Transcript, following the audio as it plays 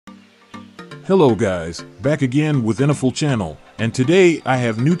Hello guys, back again with ENEFEL channel, and today I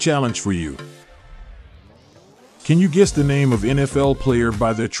have new challenge for you. Can you guess the name of ENEFEL player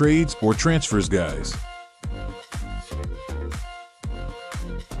by their trades or transfers, guys?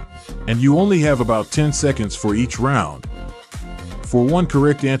 And you only have about 10 seconds for each round. For one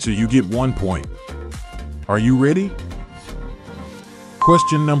correct answer you get 1 point. Are you ready?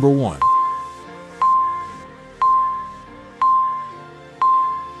 Question number 1.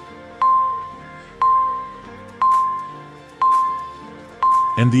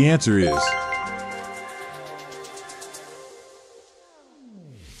 And the answer is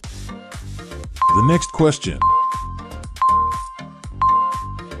the next question.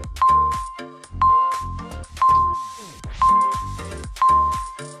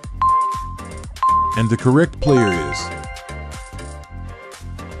 And the correct player is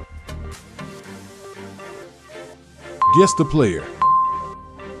guess the player.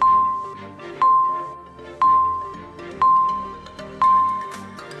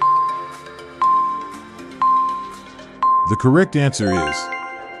 The correct answer is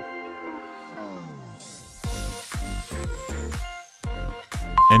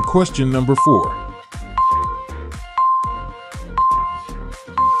and question number 4.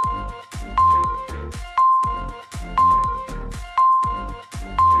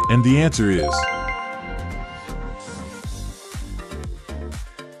 And the answer is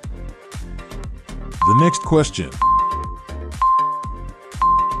the next question.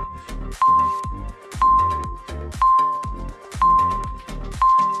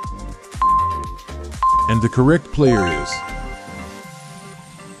 And the correct player is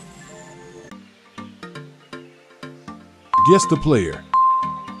guess the player.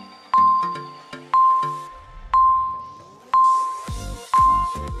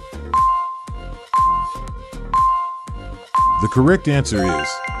 The correct answer is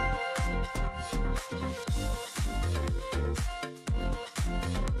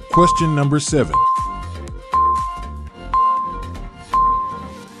question number 7.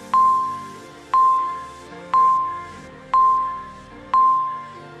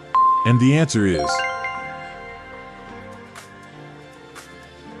 And the answer is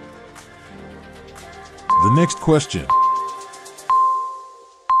the next question.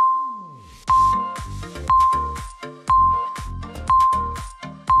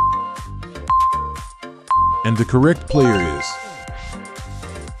 And the correct player is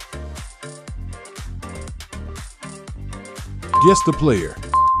guess the player.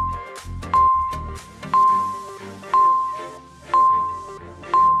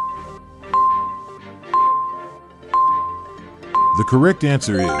 The correct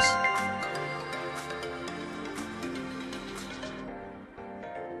answer is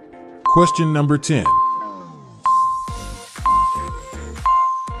question number 10.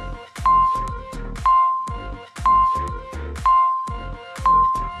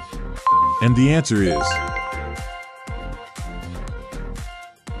 And the answer is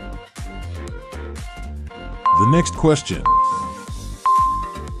the next question.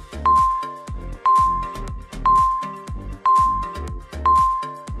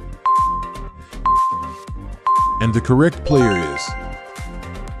 And the correct player is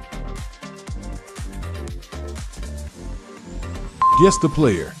guess the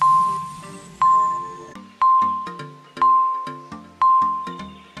player.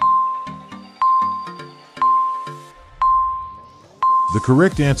 The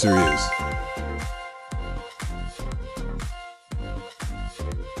correct answer is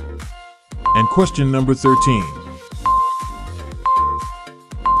and question number 13.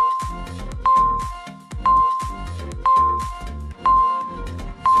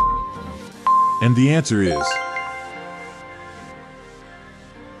 And the answer is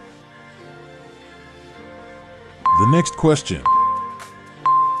the next question.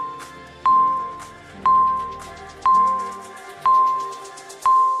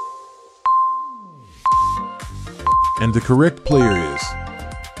 And the correct player is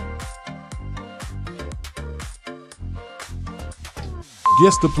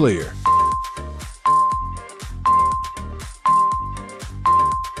guess the player.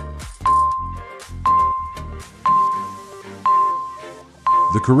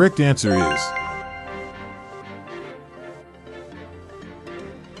 The correct answer is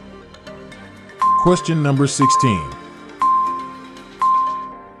question number 16.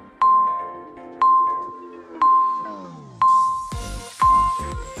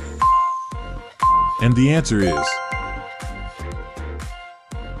 And the answer is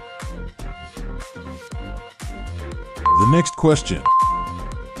the next question.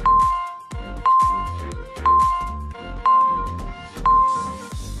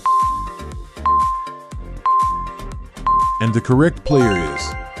 And the correct player is...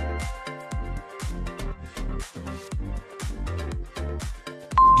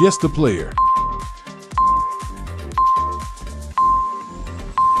 Guess the player.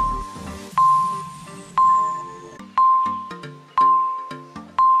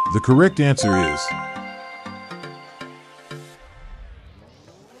 The correct answer is...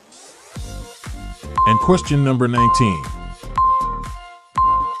 And question number 19.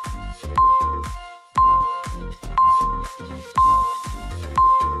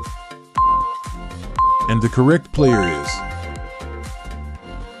 And the correct player is...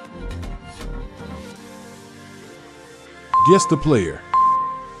 Guess the player.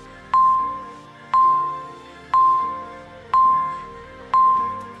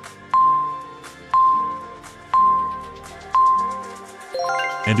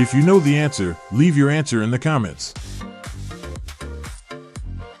 And if you know the answer, leave your answer in the comments.